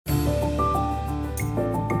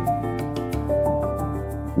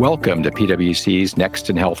Welcome to PwC's Next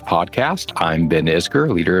in Health podcast. I'm Ben Isger,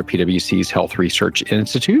 leader of PwC's Health Research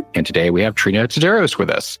Institute. And today we have Trina Tadderos with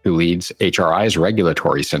us, who leads HRI's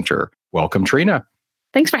Regulatory Center. Welcome, Trina.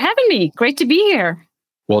 Thanks for having me. Great to be here.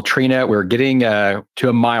 Well, Trina, we're getting to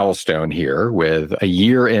a milestone here with a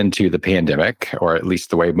year into the pandemic, or at least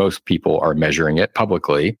the way most people are measuring it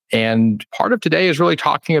publicly. And part of today is really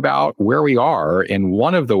talking about where we are. And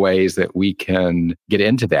one of the ways that we can get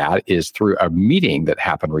into that is through a meeting that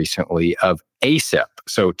happened recently of ACIP.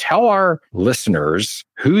 So tell our listeners,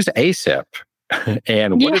 who's ACIP?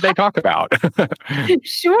 And what did they talk about?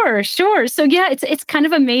 Sure. So it's kind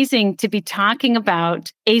of amazing to be talking about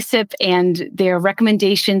ACIP and their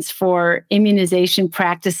recommendations for immunization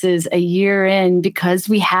practices a year in, because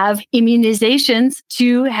we have immunizations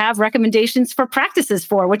to have recommendations for practices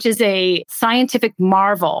for, which is a scientific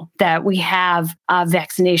marvel that we have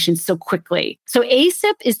vaccinations so quickly. So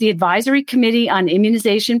ACIP is the Advisory Committee on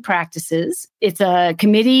Immunization Practices. It's a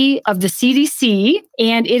committee of the CDC,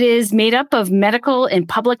 and it is made up of medical and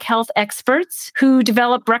public health experts who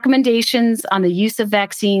develop recommendations on the use of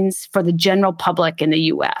vaccines for the general public in the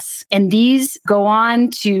U.S. And these go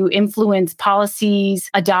on to influence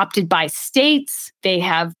policies adopted by states. They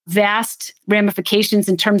have vast ramifications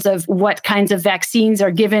in terms of what kinds of vaccines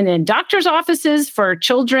are given in doctors' offices for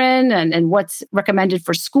children and what's recommended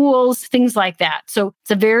for schools, things like that. So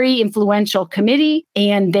it's a very influential committee,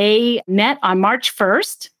 and they met on March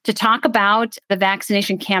 1st to talk about the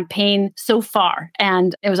vaccination campaign so far.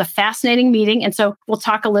 And it was a fascinating meeting. And so we'll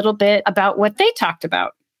talk a little bit about what they talked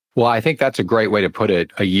about. Well, I think that's a great way to put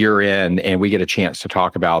it, a year in, and we get a chance to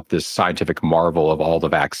talk about this scientific marvel of all the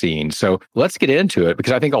vaccines. So let's get into it,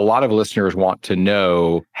 because I think a lot of listeners want to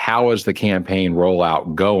know, how is the campaign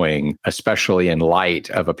rollout going, especially in light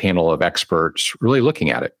of a panel of experts really looking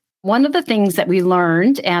at it? One of the things that we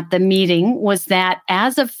learned at the meeting was that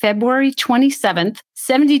as of February 27th,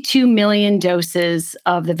 72 million doses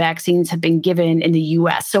of the vaccines have been given in the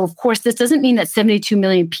U.S. So, of course, this doesn't mean that 72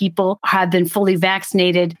 million people have been fully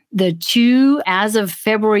vaccinated. As of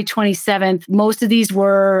February 27th, most of these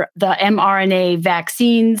were the mRNA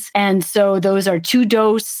vaccines. And so those are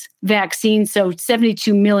 2-dose vaccines. So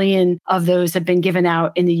 72 million of those have been given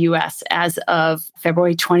out in the U.S. as of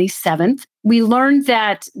February 27th. We learned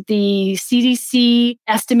that the CDC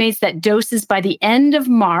estimates that doses by the end of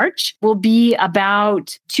March will be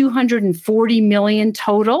about 240 million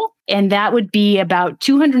total. And that would be about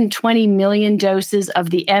 220 million doses of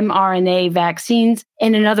the mRNA vaccines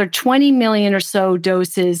and another 20 million or so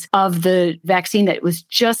doses of the vaccine that was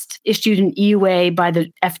just issued an EUA by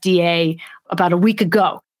the FDA about a week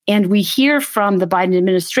ago. And we hear from the Biden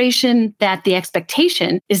administration that the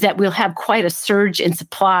expectation is that we'll have quite a surge in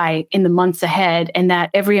supply in the months ahead, and that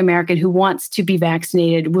every American who wants to be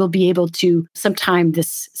vaccinated will be able to sometime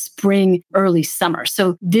this spring, early summer.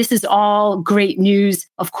 So this is all great news.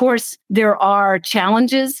 Of course, there are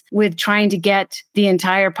challenges with trying to get the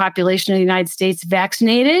entire population of the United States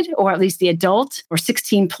vaccinated, or at least the adult or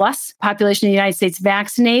 16 plus population of the United States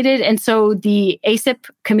vaccinated. And so the ACIP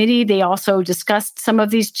committee, they also discussed some of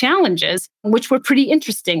these challenges, which were pretty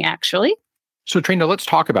interesting, actually. So, Trina, let's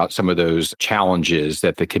talk about some of those challenges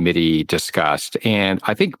that the committee discussed. And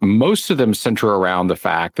I think most of them center around the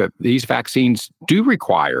fact that these vaccines do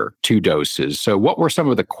require 2 doses. So what were some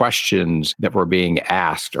of the questions that were being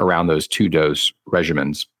asked around those 2-dose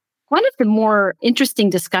regimens? One of the more interesting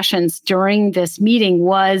discussions during this meeting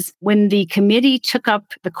was when the committee took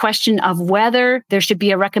up the question of whether there should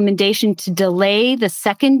be a recommendation to delay the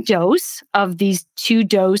second dose of these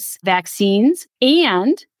 2-dose vaccines,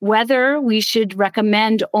 and whether we should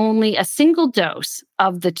recommend only a single dose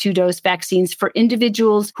of the 2-dose vaccines for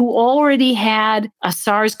individuals who already had a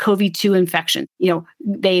SARS-CoV-2 infection.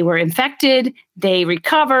 They were infected, they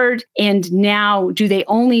recovered, and now do they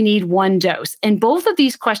only need 1 dose? And both of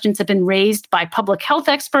these questions have been raised by public health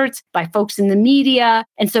experts, by folks in the media.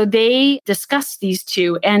 And so they discussed these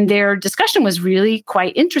two, and their discussion was really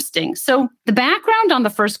quite interesting. So the background on the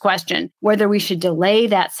first question, whether we should delay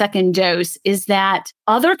that second dose, is that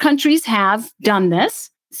other countries have done this.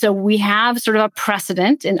 So we have sort of a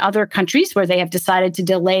precedent in other countries where they have decided to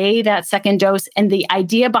delay that second dose. And the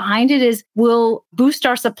idea behind it is we'll boost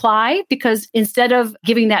our supply, because instead of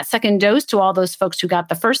giving that second dose to all those folks who got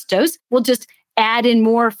the first dose, we'll just add in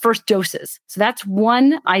more first doses. So that's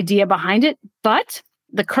one idea behind it. But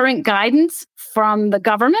the current guidance from the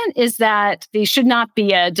government is that there should not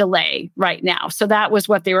be a delay right now. So that was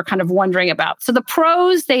what they were kind of wondering about. So the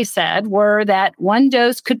pros, they said, were that one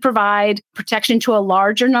dose could provide protection to a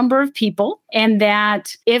larger number of people, and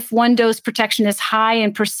that if one dose protection is high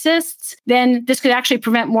and persists, then this could actually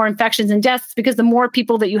prevent more infections and deaths, because the more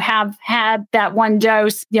people that you have had that one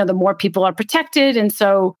dose, the more people are protected. And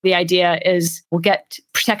so the idea is we'll get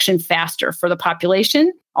protection faster for the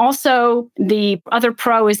population. Also, the other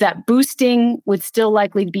pro is that boosting would still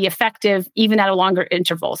likely be effective even at a longer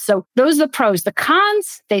interval. So those are the pros. The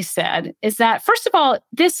cons, they said, is that, first of all,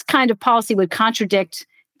 this kind of policy would contradict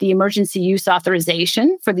the emergency use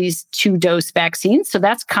authorization for these 2-dose vaccines. So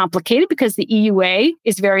that's complicated because the EUA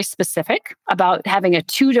is very specific about having a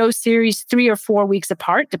 2-dose series 3 or 4 weeks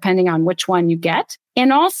apart, depending on which one you get.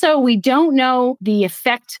 And also, we don't know the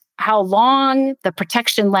effect, how long the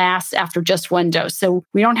protection lasts after just one dose. So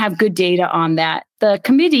we don't have good data on that. The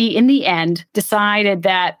committee, in the end, decided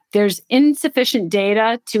that there's insufficient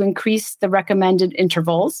data to increase the recommended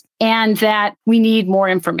intervals and that we need more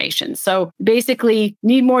information. So basically,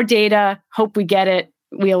 need more data, hope we get it.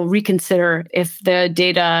 We'll reconsider if the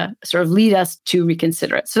data sort of lead us to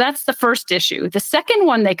reconsider it. So that's the first issue. The second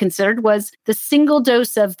one they considered was the single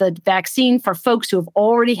dose of the vaccine for folks who have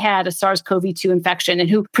already had a SARS-CoV-2 infection and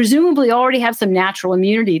who presumably already have some natural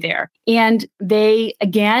immunity there. And they,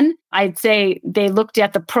 again, I'd say they looked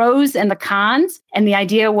at the pros and the cons, and the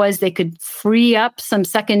idea was they could free up some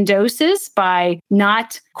second doses by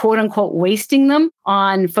not, quote unquote, wasting them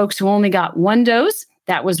on folks who only got one dose.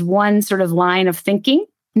 That was one sort of line of thinking.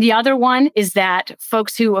 The other one is that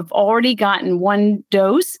folks who have already gotten one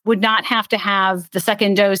dose would not have to have the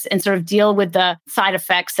second dose and sort of deal with the side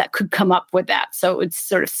effects that could come up with that. So it would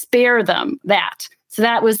sort of spare them that. So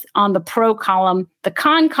that was on the pro column. The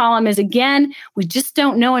con column is, again, we just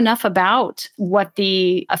don't know enough about what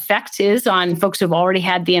the effect is on folks who've already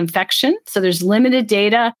had the infection. So there's limited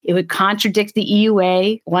data. It would contradict the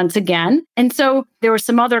EUA once again. And so there were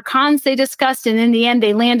some other cons they discussed. And in the end,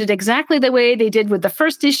 they landed exactly the way they did with the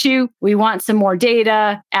first issue. We want some more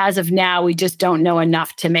data. As of now, we just don't know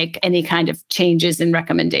enough to make any kind of changes in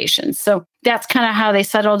recommendations. So that's kind of how they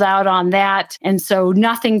settled out on that. And so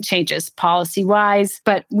nothing changes policy-wise,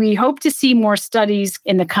 but we hope to see more studies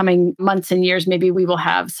in the coming months and years. Maybe we will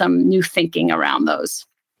have some new thinking around those.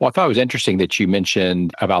 Well, I thought it was interesting that you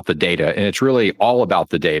mentioned about the data, and it's really all about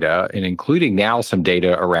the data, and including now some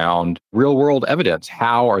data around real-world evidence.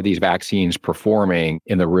 How are these vaccines performing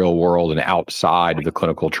in the real world and outside of the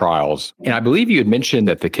clinical trials? And I believe you had mentioned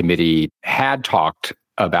that the committee had talked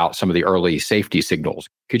about some of the early safety signals.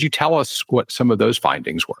 Could you tell us what some of those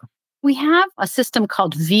findings were? We have a system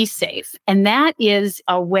called vSafe, and that is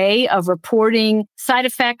a way of reporting side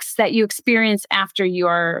effects that you experience after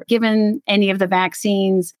you're given any of the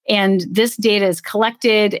vaccines. And this data is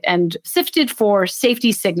collected and sifted for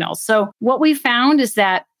safety signals. So what we found is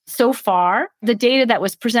that so far, the data that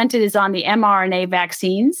was presented is on the mRNA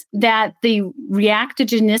vaccines, that the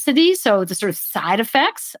reactogenicity, so the sort of side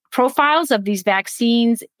effects profiles of these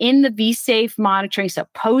vaccines in the vSafe monitoring, so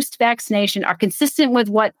post-vaccination, are consistent with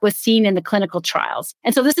what was seen in the clinical trials.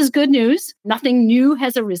 And so this is good news. Nothing new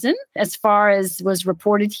has arisen as far as was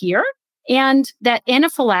reported here. And that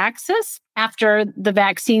anaphylaxis after the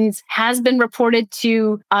vaccines has been reported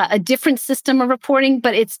to a different system of reporting,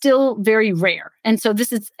 but it's still very rare. And so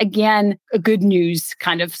this is, again, a good news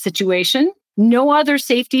kind of situation. No other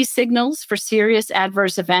safety signals for serious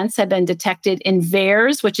adverse events have been detected in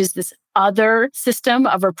VAERS, which is this other system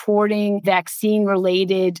of reporting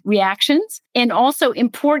vaccine-related reactions. And also,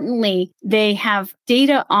 importantly, they have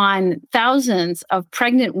data on thousands of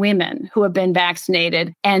pregnant women who have been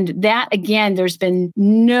vaccinated. And that, again, there's been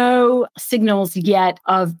no signals yet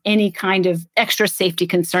of any kind of extra safety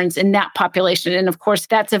concerns in that population. And of course,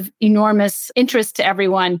 that's of enormous interest to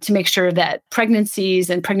everyone to make sure that pregnancies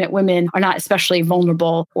and pregnant women are not especially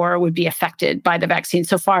vulnerable or would be affected by the vaccine.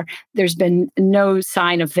 So far, there's been no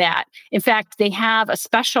sign of that. In fact, they have a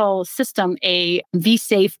special system, a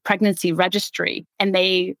vSafe pregnancy registry, and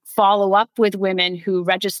they follow up with women who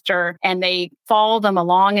register and they follow them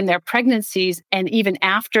along in their pregnancies and even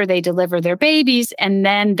after they deliver their babies. And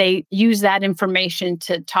then they use that information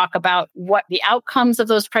to talk about what the outcomes of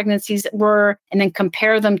those pregnancies were and then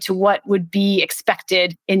compare them to what would be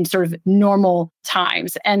expected in sort of normal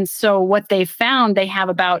times. And so what they found, they have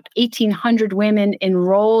about 1,800 women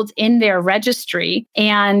enrolled in their registry,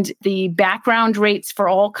 and the the background rates for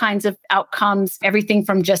all kinds of outcomes, everything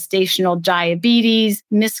from gestational diabetes,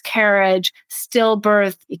 miscarriage,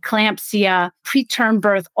 stillbirth, eclampsia, preterm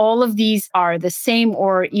birth. All of these are the same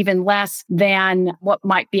or even less than what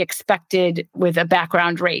might be expected with a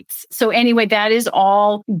background rates. So anyway, that is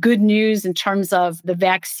all good news in terms of the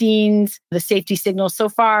vaccines. The safety signals so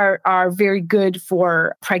far are very good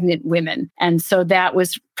for pregnant women. And so that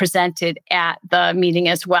was presented at the meeting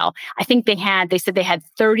as well. I think they said they had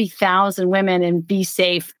 30,000 women in Be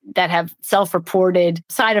Safe that have self-reported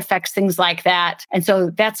side effects, things like that. And so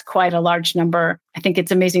that's quite a large number. I think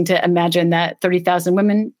it's amazing to imagine that 30,000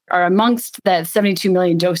 women are amongst the 72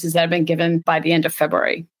 million doses that have been given by the end of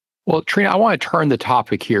February. Well, Trina, I want to turn the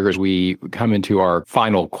topic here as we come into our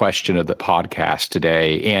final question of the podcast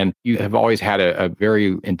today. And you have always had a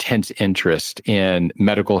very intense interest in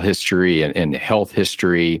medical history and health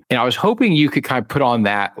history. And I was hoping you could kind of put on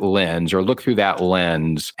that lens or look through that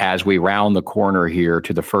lens as we round the corner here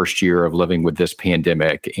to the first year of living with this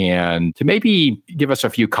pandemic, and to maybe give us a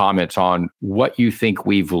few comments on what you think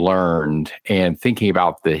we've learned, and thinking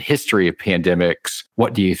about the history of pandemics,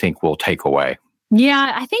 what do you think we'll take away?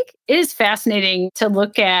 Yeah, I think it is fascinating to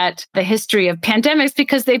look at the history of pandemics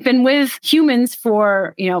because they've been with humans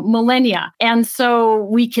for, millennia. And so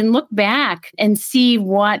we can look back and see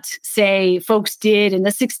what, say, folks did in the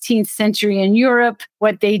 16th century in Europe,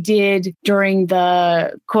 what they did during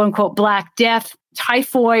the quote unquote Black Death,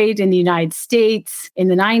 typhoid in the United States in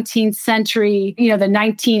the 19th century, the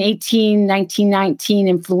 1918, 1919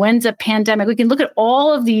 influenza pandemic. We can look at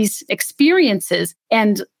all of these experiences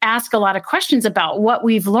and ask a lot of questions about what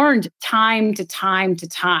we've learned time to time to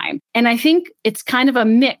time. And I think it's kind of a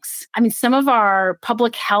mix. I mean, some of our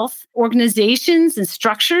public health organizations and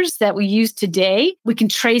structures that we use today, we can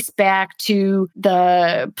trace back to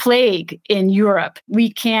the plague in Europe. We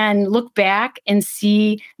can look back and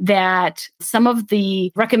see that some of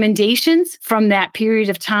the recommendations from that period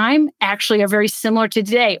of time actually are very similar to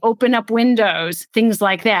today. Open up windows, things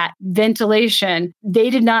like that, ventilation. They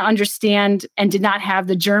did not understand and did not have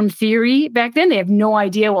the germ theory back then. They have no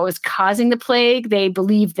idea what was causing the plague. They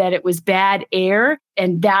believed that it was bad air.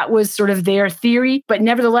 And that was sort of their theory. But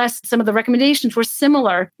nevertheless, some of the recommendations were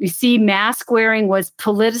similar. You see, mask wearing was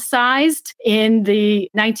politicized in the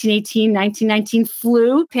 1918, 1919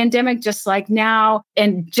 flu pandemic, just like now.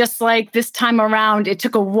 And just like this time around, it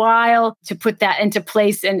took a while to put that into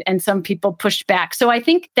place, and some people pushed back. So I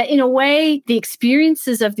think that in a way, the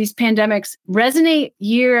experiences of these pandemics resonate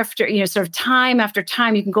year after, sort of time after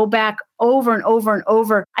time. You can go back over and over and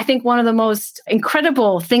over. I think one of the most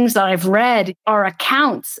incredible things that I've read are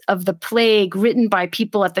accounts of the plague written by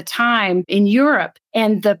people at the time in Europe,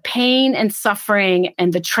 and the pain and suffering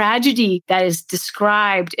and the tragedy that is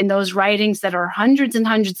described in those writings that are hundreds and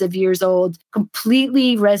hundreds of years old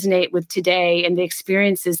completely resonate with today, and the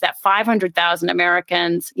experiences that 500,000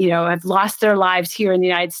 Americans, have lost their lives here in the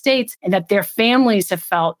United States, and that their families have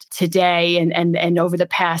felt today and over the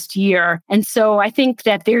past year. And so I think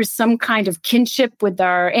that there's some kind of kinship with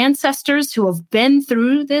our ancestors who have been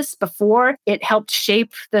through this before. It helped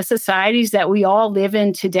shape the societies that we all live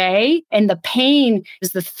in today. And the pain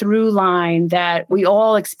is the through line that we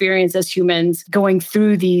all experience as humans going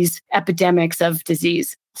through these epidemics of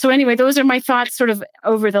disease. So anyway, those are my thoughts sort of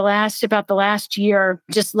over the last year,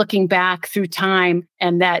 just looking back through time.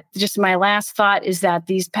 And that just my last thought is that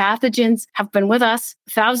these pathogens have been with us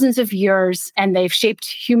thousands of years, and they've shaped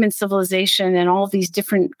human civilization in all these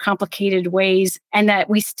different complicated ways. And that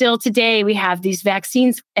we still today, we have these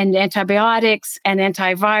vaccines and antibiotics and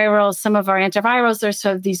antivirals. Some of our antivirals are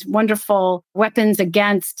sort of these wonderful weapons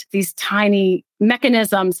against these tiny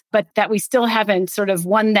mechanisms, but that we still haven't sort of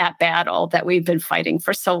won that battle that we've been fighting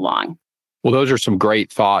for so long. Well, those are some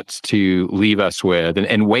great thoughts to leave us with,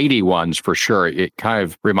 and weighty ones for sure. It kind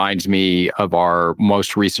of reminds me of our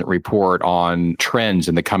most recent report on trends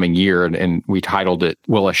in the coming year, and we titled it,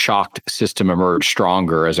 "Will a Shocked System Emerge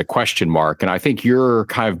Stronger?" as a question mark. And I think you're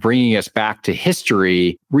kind of bringing us back to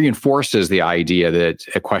history reinforces the idea that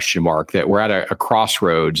a question mark, that we're at a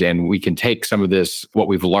crossroads, and we can take some of this, what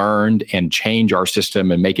we've learned, and change our system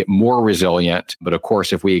and make it more resilient. But of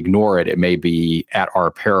course, if we ignore it, it may be at our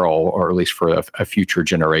peril, or at least for a future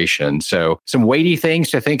generation. So some weighty things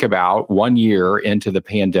to think about 1 year into the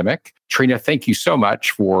pandemic. Trina, thank you so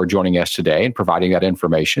much for joining us today and providing that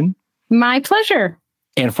information. My pleasure.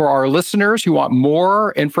 And for our listeners who want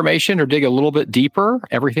more information or dig a little bit deeper,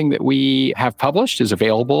 everything that we have published is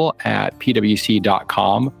available at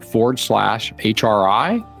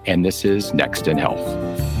pwc.com/HRI. And this is Next in Health.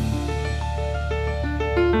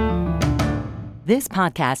 This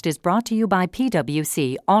podcast is brought to you by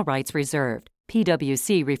PwC, all rights reserved.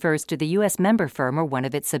 PwC refers to the U.S. member firm or one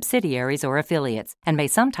of its subsidiaries or affiliates, and may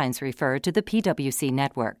sometimes refer to the PwC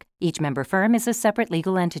network. Each member firm is a separate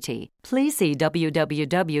legal entity. Please see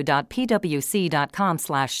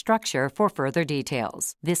www.pwc.com/structure for further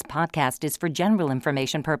details. This podcast is for general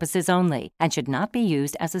information purposes only and should not be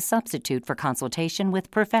used as a substitute for consultation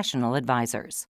with professional advisors.